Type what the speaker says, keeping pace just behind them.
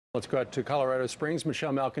Let's go out to Colorado Springs.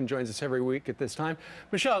 Michelle Malkin joins us every week at this time.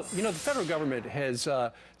 Michelle, you know, the federal government has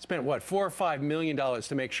spent, what, $4 or $5 million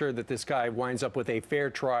to make sure that this guy winds up with a fair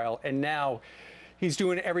trial, and now he's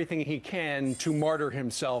doing everything he can to martyr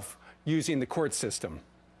himself using the court system.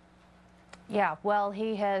 Yeah, well,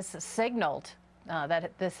 he has signaled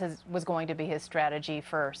that this was going to be his strategy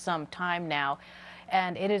for some time now,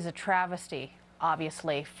 and it is a travesty,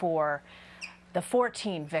 obviously, for the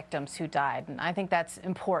 14 victims who died, and I think that's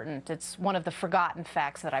important. It's one of the forgotten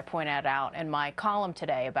facts that I pointed out in my column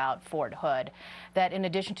today about Fort Hood, that in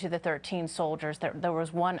addition to the 13 soldiers, there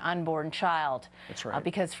was one unborn child. That's right.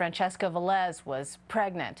 Because Francesca Velez was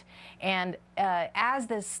pregnant. And as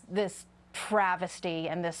this travesty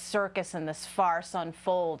and this circus and this farce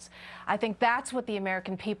unfolds, I think that's what the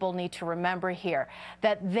American people need to remember here,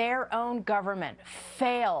 that their own government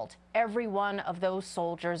failed every one of those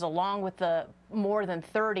soldiers, along with the more than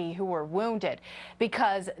 30 who were wounded,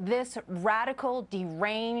 because this radical,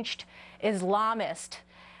 deranged Islamist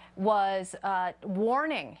was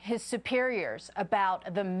warning his superiors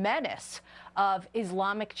about the menace of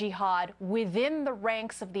Islamic Jihad within the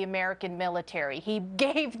ranks of the American military. He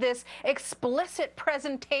gave this explicit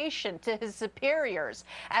presentation to his superiors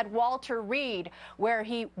at Walter Reed, where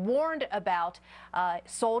he warned about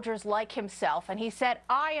soldiers like himself, and he said,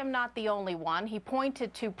 I am not the only one. He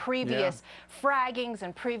pointed to previous fraggings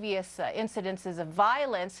and previous incidences of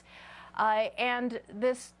violence, and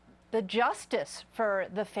the justice for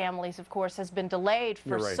the families, of course, has been delayed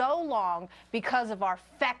for so long because of our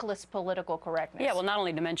feckless political correctness. Yeah, well, not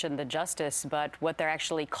only to mention the justice, but what they're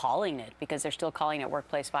actually calling it, because they're still calling it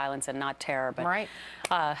workplace violence and not terror. But, right.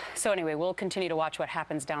 So anyway, we'll continue to watch what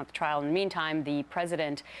happens down at the trial. In the meantime, the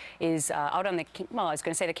president is out on the, well, I was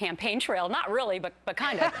going to say the campaign trail. Not really, but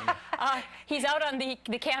kind of. He's out on the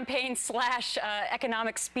campaign /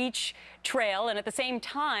 economic speech trail, and at the same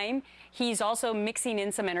time, he's also mixing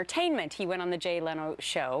in some entertainment. He went on the Jay Leno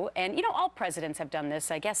show, and you know, all presidents have done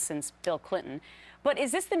this, I guess, since Bill Clinton. But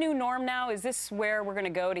is this the new norm now? Is this where we're going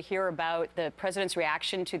to go to hear about the president's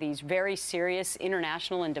reaction to these very serious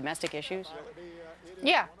international and domestic issues?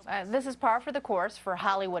 Yeah, this is par for the course for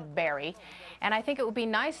Hollywood Barry, and I think it would be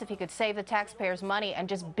nice if he could save the taxpayers' money and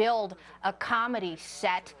just build a comedy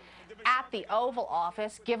set at the Oval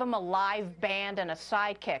Office, give him a live band and a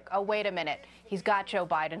sidekick. Oh, wait a minute. He's got Joe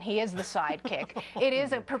Biden. He is the sidekick. It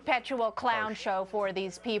is a perpetual clown show for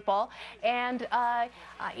these people. And,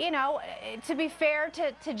 you know, to be fair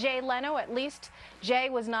to Jay Leno, at least Jay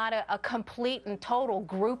was not a complete and total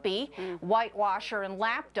groupie, whitewasher, and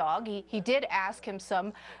lapdog. He did ask him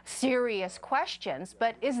some serious questions.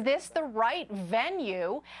 But is this the right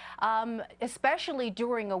venue, especially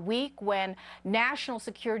during a week when national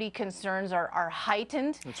security concerns are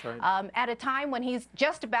heightened? That's right. At a time when he's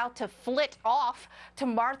just about to flit off to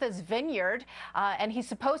Martha's Vineyard, and he's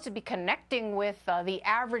supposed to be connecting with the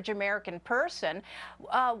average American person.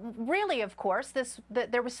 Really, of course,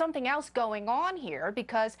 there was something else going on here,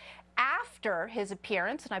 because after his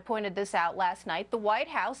appearance, and I pointed this out last night, the White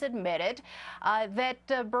House admitted that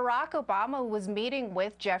Barack Obama was meeting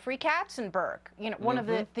with Jeffrey Katzenberg, you know, one of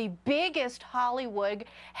the biggest Hollywood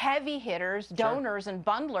heavy hitters, donors, and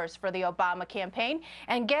bundlers for the Obama campaign.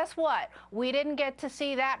 And guess what? We didn't get to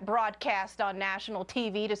see that broadcast on national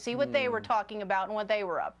TV to see what they were talking about and what they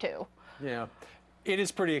were up to. Yeah. It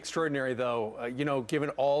is pretty extraordinary, though, you know, given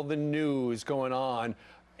all the news going on,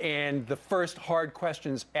 and the first hard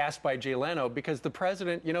questions asked by Jay Leno, because the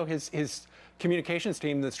president, you know, his communications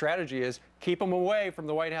team, the strategy is keep them away from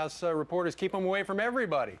the White House reporters, keep them away from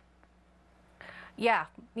everybody. Yeah,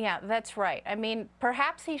 that's right. I mean,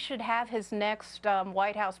 perhaps he should have his next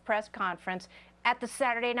White House press conference at the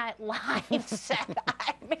Saturday Night Live set.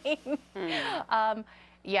 I mean,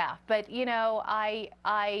 yeah, but you know,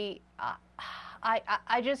 I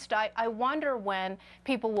wonder when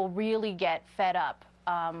people will really get fed up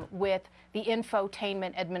with the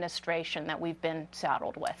infotainment administration that we've been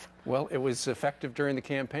saddled with. Well, it was effective during the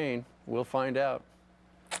campaign. We'll find out.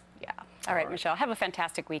 Yeah. All right, Michelle, have a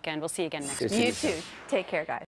fantastic weekend. We'll see you again next week. You too. Take care, guys.